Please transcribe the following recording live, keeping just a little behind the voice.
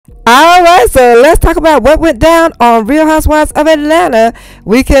All right, so let's talk about what went down on Real Housewives of Atlanta.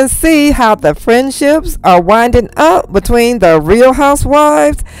 We can see how the friendships are winding up between the Real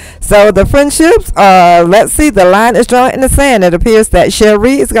Housewives. So the friendships are, let's see, the line is drawn in the sand. It appears that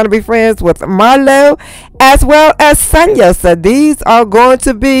Sheree is going to be friends with Marlo as well as Sonia. So these are going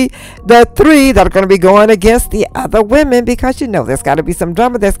to be the three that are going to be going against the other women, because you know there's got to be some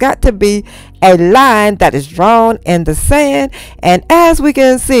drama. There's got to be a line that is drawn in the sand. And as we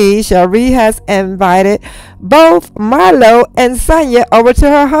can see, Sheree has invited both Marlo and Sonia over to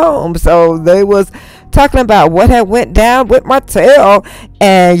her home. So they was talking about what had went down with Martell,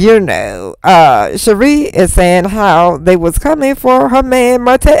 and you know, Sheree is saying how they was coming for her man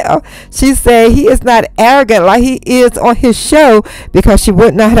Martell. She said he is not arrogant like he is on his show, because she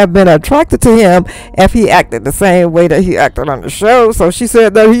would not have been attracted to him if he acted the same way that he acted on the show. So she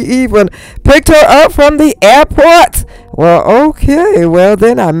said that he even picked her up from the airport. Well, okay, well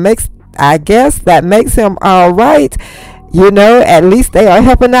then I guess that makes him all right. You know, at least they are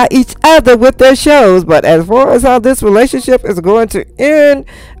helping out each other with their shows. But as far as how this relationship is going to end,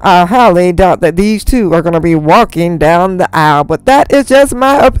 I highly doubt that these two are going to be walking down the aisle. But that is just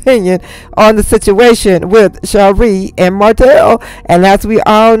my opinion on the situation with Sheree and Martell. And as we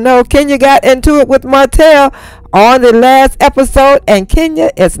all know, Kenya got into it with Martell on the last episode, and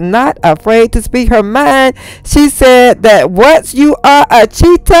Kenya is not afraid to speak her mind. She said that once you are a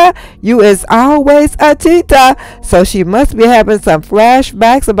cheater, you is always a cheater. So she must be having some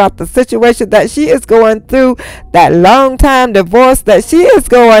flashbacks about the situation that she is going through, that long time divorce that she is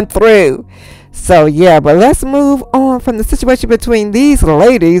going through. So yeah, but let's move on from the situation between these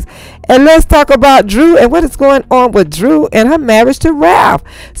ladies, and let's talk about Drew and what is going on with Drew and her marriage to Ralph.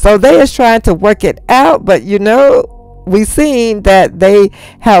 So they is trying to work it out, but you know, we've seen that they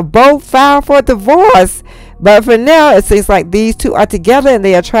have both filed for divorce. But for now, it seems like these two are together and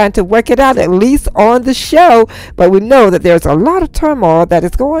they are trying to work it out, at least on the show. But we know that there's a lot of turmoil that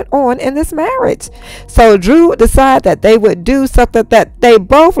is going on in this marriage. So Drew decided that they would do something that they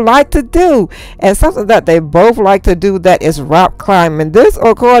both like to do. And something that they both like to do, that is rock climbing. This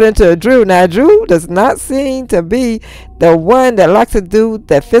according to Drew. Now, Drew does not seem to be the one that likes to do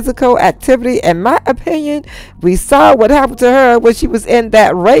the physical activity. In my opinion, we saw what happened to her when she was in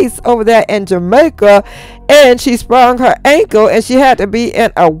that race over there in Jamaica, and she sprung her ankle and she had to be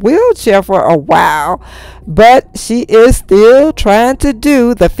in a wheelchair for a while. But she is still trying to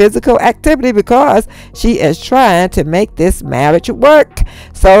do the physical activity because she is trying to make this marriage work.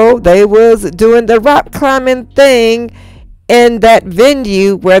 So they was doing the rock climbing thing in that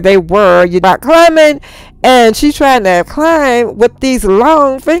venue where they were rock climbing, and she's trying to climb with these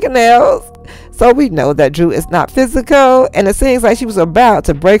long fingernails. So we know that Drew is not physical, and it seems like she was about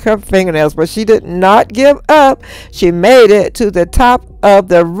to break her fingernails, but she did not give up. She made it to the top of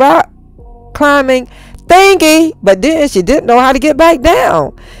the rock climbing thingy, but then she didn't know how to get back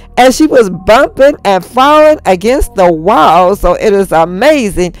down, and she was bumping and falling against the wall. So it is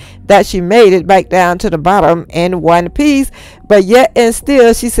amazing that she made it back down to the bottom in one piece. But yet and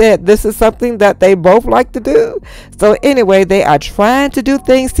still, she said this is something that they both like to do. So anyway, they are trying to do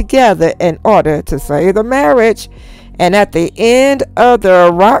things together in order to save the marriage. And at the end of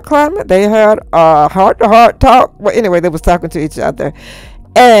the rock climbing, they had a heart-to-heart talk. Well, anyway, they was talking to each other.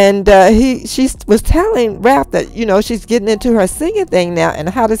 And she was telling Ralph that, you know, she's getting into her singing thing now, and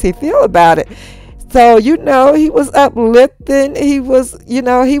how does he feel about it? So, you know, he was uplifting. He was, you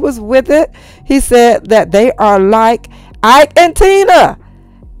know, he was with it. He said that they are like Ike and Tina.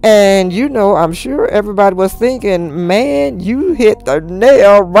 And, you know, I'm sure everybody was thinking, man, you hit the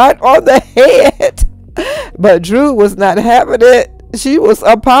nail right on the head. But Drew was not having it. She was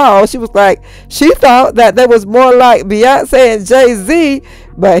appalled. She was like, she thought that they was more like Beyonce and Jay-Z,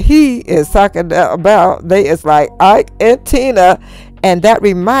 but he is talking about they is like Ike and Tina. And that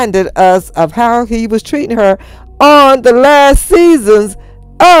reminded us of how he was treating her on the last seasons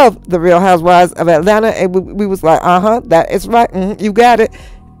of The Real Housewives of Atlanta. And we was like, that is right. You got it.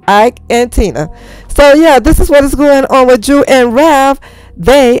 Ike and Tina. So yeah, this is what is going on with Drew and Ralph.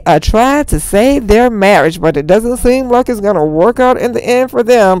 They are trying to save their marriage, but it doesn't seem like it's going to work out in the end for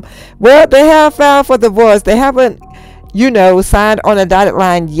them. Well, they have filed for divorce. They haven't, you know, signed on a dotted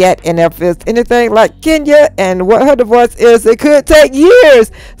line yet. And if it's anything like Kenya and what her divorce is, it could take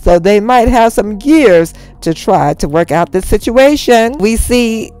years. So they might have some years to try to work out this situation. We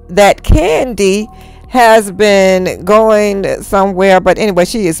see that Candy has been going somewhere, but anyway,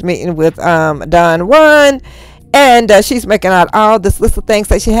 she is meeting with Don Juan. And she's making out all this list of things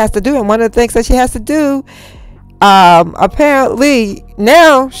that she has to do. And one of the things that she has to do, apparently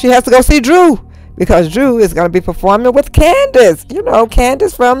now she has to go see Drew, because Drew is going to be performing with Candace. You know,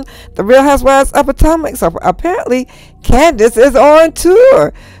 Candace from the Real Housewives of Potomac. So apparently Candace is on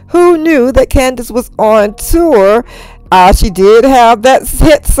tour. Who knew that Candace was on tour? She did have that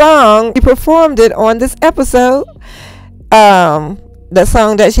hit song. She performed it on this episode. The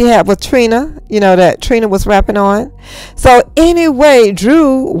song that she had with Trina, you know, that Trina was rapping on. So anyway,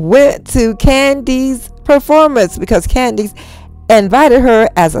 Drew went to Candy's performance because Candy's invited her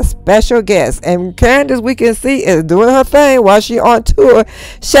as a special guest. And Candace, we can see, is doing her thing while she on tour,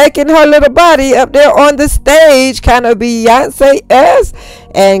 shaking her little body up there on the stage, kind of Beyonce-esque,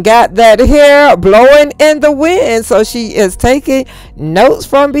 and got that hair blowing in the wind. So she is taking notes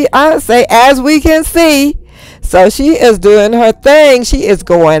from Beyonce, as we can see. So she is doing her thing. She is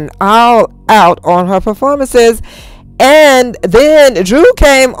going all out on her performances. And then Drew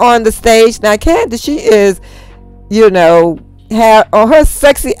came on the stage. Now Candace, she is, you know, had on her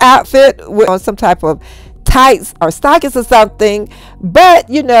sexy outfit with on some type of tights or stockings or something, but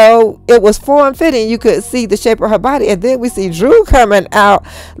you know, it was form-fitting. You could see the shape of her body. And then we see Drew coming out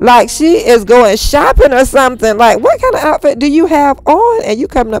like she is going shopping or something. Like, what kind of outfit do you have on? And you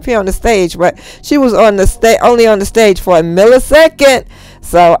coming up here on the stage. But she was on the stage, only on the stage for a millisecond.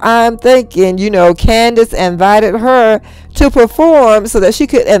 So I'm thinking, you know, Candace invited her to perform so that she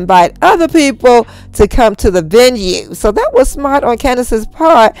could invite other people to come to the venue. So that was smart on Candace's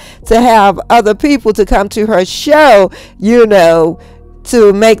part, to have other people to come to her show, you know,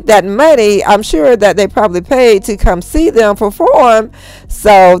 to make that money. I'm sure that they probably paid to come see them perform.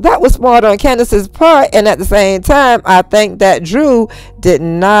 So that was smart on Candace's part. And at the same time, I think that Drew did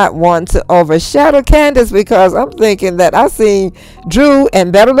not want to overshadow Candace, because I'm thinking that I seen Drew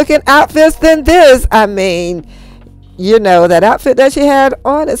in better looking outfits than this. I mean, you know, that outfit that she had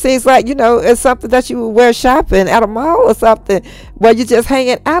on, it seems like, you know, it's something that you would wear shopping at a mall or something, where you're just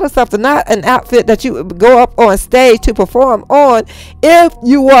hanging out or something, not an outfit that you would go up on stage to perform on if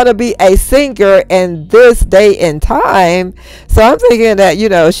you want to be a singer in this day and time. So I'm thinking that, you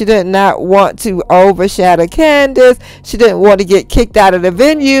know, she did not want to overshadow Candace. She didn't want to get kicked out of the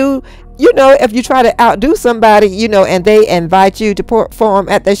venue. You know, if you try to outdo somebody, you know, and they invite you to perform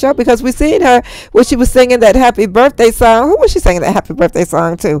at their show, because we seen her when she was singing that happy birthday song. Who was she singing that happy birthday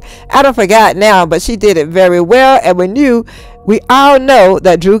song to? I don't forgot now, but she did it very well. And we all know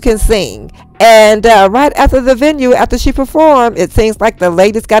that Drew can sing. And right after the venue, after she performed, it seems like the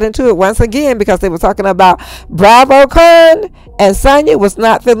ladies got into it once again, because they were talking about Bravo Con, and Sonya was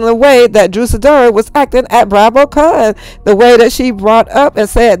not feeling the way that Drew Sidora was acting at Bravo Con. The way that she brought up and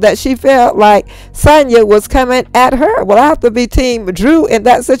said that she felt like Sonya was coming at her. Well, I have to be Team Drew in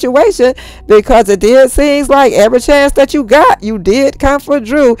that situation, because it did seem like every chance that you got, you did come for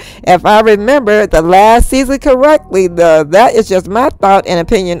Drew. If I remember the last season correctly, that is just my thought and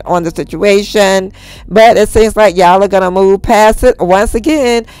opinion on the situation. But it seems like y'all are gonna move past it once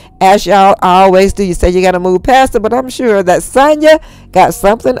again, as y'all always do. You say you're gonna move past it, but I'm sure that Sonya got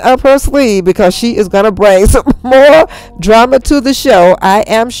something up her sleeve, because she is gonna bring some more drama to the show. I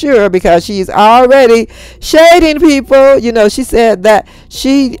am sure, because she's already shading people. You know, she said that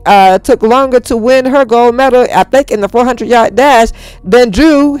she took longer to win her gold medal, I think, in the 400-yard dash than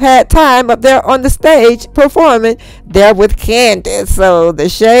Drew had time up there on the stage performing there with Candace. So the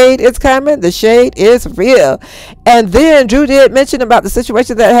shade is coming. The shade is real. And then Drew did mention about the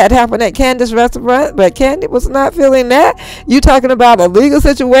situation that had happened at Candace's restaurant, but Candy was not feeling that. You talking about a legal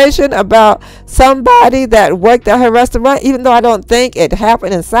situation about somebody that worked at her restaurant, even though I don't think it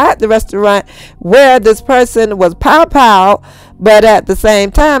happened inside the restaurant where this person was pow. But at the same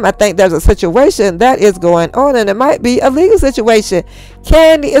time, I think there's a situation that is going on, and it might be a legal situation.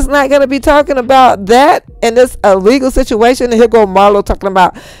 Candy is not going to be talking about that in this illegal situation. And here go Marlo talking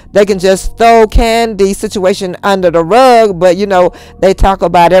about they can just throw Candy's situation under the rug. But, you know, they talk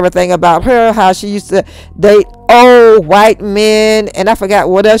about everything about her, how she used to date old white men, and I forgot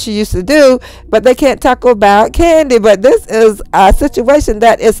what else she used to do. But they can't talk about Candy. But this is a situation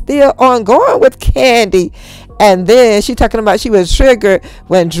that is still ongoing with Candy. And then she talking about she was triggered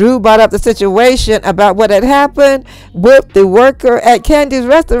when Drew brought up the situation about what had happened with the worker at Candy's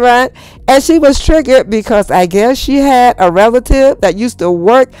restaurant. And she was triggered because I guess she had a relative that used to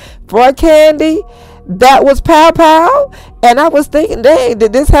work for Candy that was pow. And I was thinking, dang,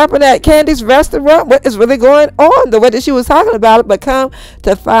 did this happen at Candy's restaurant? What is really going on? The way that she was talking about it, but come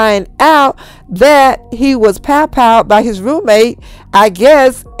to find out that he was pow by his roommate, I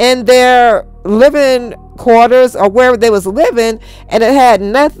guess, in their living quarters or wherever they was living, and it had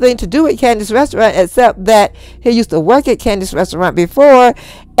nothing to do with Candy's restaurant except that he used to work at Candy's restaurant before.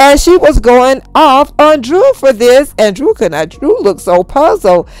 And she was going off on Drew for this, and Drew looked so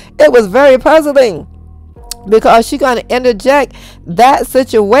puzzled. It was very puzzling, because she's going to interject that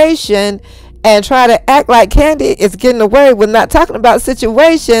situation and try to act like Candy is getting away with not talking about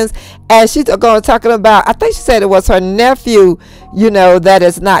situations, and she's going to talking about, I think she said it was her nephew, that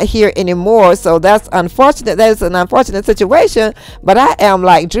is not here anymore. So that's unfortunate. That is an unfortunate situation. But I am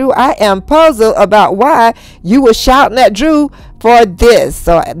like Drew, I am puzzled about why you were shouting at Drew for this.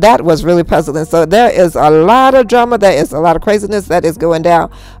 So that was really puzzling. So there is a lot of drama, there is a lot of craziness that is going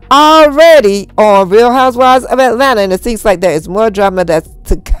down already on Real Housewives of Atlanta, and it seems like there is more drama that's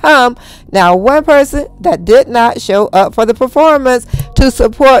to come. Now, one person that did not show up for the performance to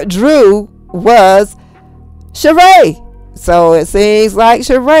support Drew was Sheree. So it seems like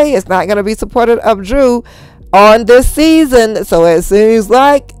Sheree is not going to be supportive of Drew on this season. So it seems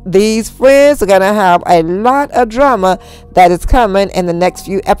like these friends are going to have a lot of drama that is coming in the next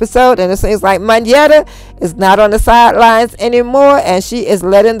few episodes. And it seems like Manetta is not on the sidelines anymore, and she is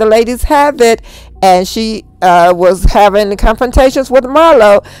letting the ladies have it. And she was having confrontations with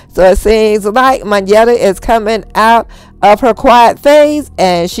Marlo. So it seems like Manetta is coming out of her quiet phase,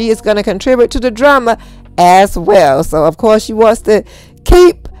 and she is going to contribute to the drama as well. So of course she wants to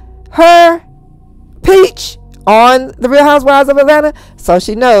keep her peach on the Real Housewives of Atlanta, so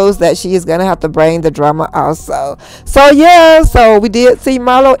she knows that she is going to have to bring the drama also. So yeah, so we did see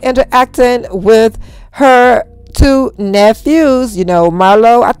Marlo interacting with her two nephews.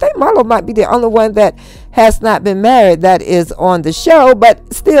 Marlo, I think Marlo might be the only one that has not been married that is on the show,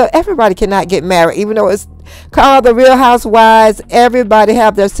 but still everybody cannot get married, even though it's called the Real Housewives. Everybody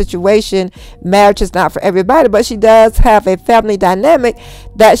have their situation. Marriage is not for everybody, but she does have a family dynamic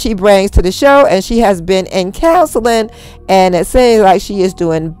that she brings to the show, and she has been in counseling, and it seems like she is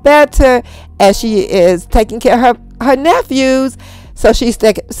doing better, and she is taking care of her nephews, so she's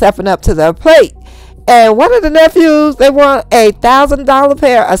stepping up to the plate. And one of the nephews, they want $1,000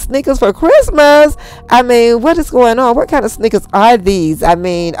 pair of sneakers for Christmas. I mean, what is going on? What kind of sneakers are these? I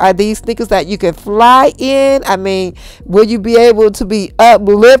mean, are these sneakers that you can fly in? I mean, will you be able to be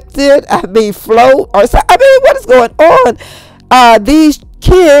uplifted? I mean, float or something? I mean, what is going on? These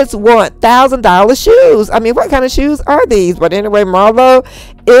kids want $1,000 shoes. I mean, what kind of shoes are these? But anyway, Marlo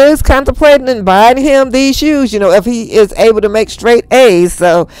is contemplating buying him these shoes, if he is able to make straight A's.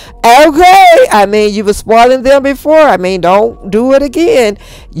 So, okay. I mean, you were spoiling them before. I mean, don't do it again.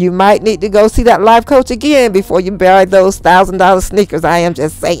 You might need to go see that life coach again before you buy those $1,000 sneakers. I am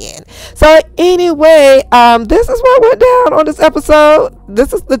just saying. So, anyway, this is what went down on this episode.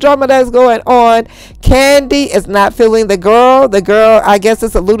 This is the drama that is going on. Candy is not feeling the girl. The girl, I guess,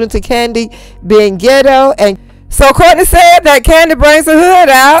 is alluding to Candy being ghetto. And so Courtney said that Candy brings the hood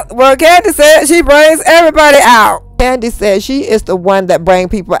out. Well, Candy said she brings everybody out. Candy said she is the one that brings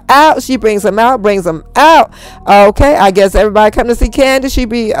people out. She brings them out, brings them out. Okay, I guess everybody come to see Candy. She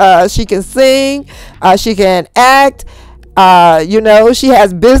can sing, she can act. She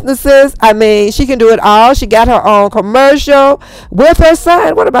has businesses. I mean, she can do it all. She got her own commercial with her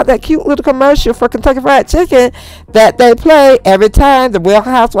son. What about that cute little commercial for Kentucky Fried Chicken that they play every time the Real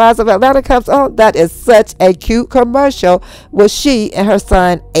Housewives of Atlanta comes on? That is such a cute commercial with she and her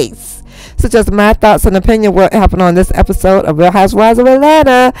son Ace. So just my thoughts and opinion what happened on this episode of Real Housewives of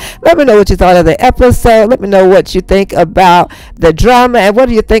Atlanta. Let me know what you thought of the episode. Let me know what you think about the drama, and what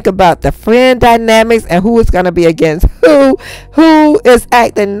do you think about the friend dynamics, and who is going to be against who is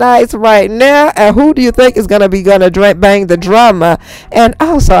acting nice right now, and who do you think is going to bang the drama. And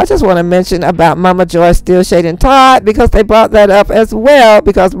also, I just want to mention about Mama Joy still shading Todd, because they brought that up as well,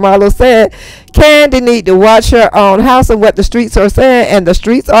 because Marlo said Candy need to watch her own house and what the streets are saying, and the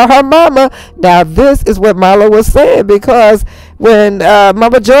streets are her mama. Now this is what Marlo was saying, because when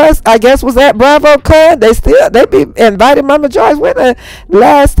Mama Joyce, I guess, was at Bravo Con, they be inviting Mama Joyce. When the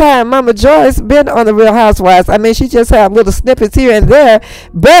last time Mama Joyce been on the Real Housewives? I mean, she just have little snippets here and there,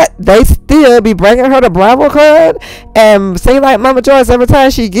 but they still be bringing her to Bravo Con, and seem like Mama Joyce, every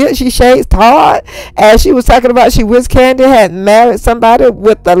time she shades Todd. And she was talking about she wished Candy had married somebody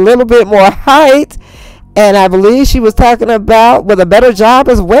with a little bit more height. And I believe she was talking about with a better job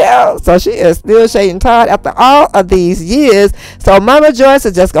as well. So she is still shading Todd after all of these years. So Mama Joyce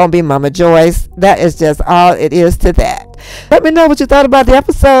is just going to be Mama Joyce. That is just all it is to that. Let me know what you thought about the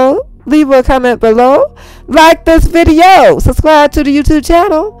episode. Leave a comment below. Like this video. Subscribe to the YouTube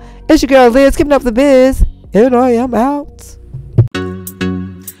channel. It's your girl Liz, keeping up the biz. And I am out.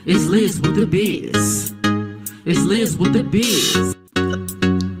 It's Liz with the biz. It's Liz with the biz.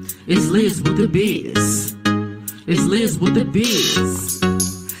 It's Liz with the biz. It's Liz with the biz.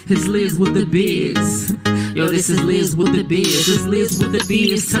 It's Liz with the biz. Yo, this is Liz with the biz. It's Liz with the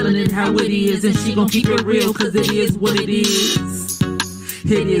biz, telling it how it is, and she gon' keep it real, cause it is what it is.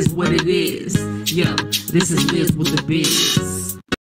 It is what it is. Yo, this is Liz with the biz.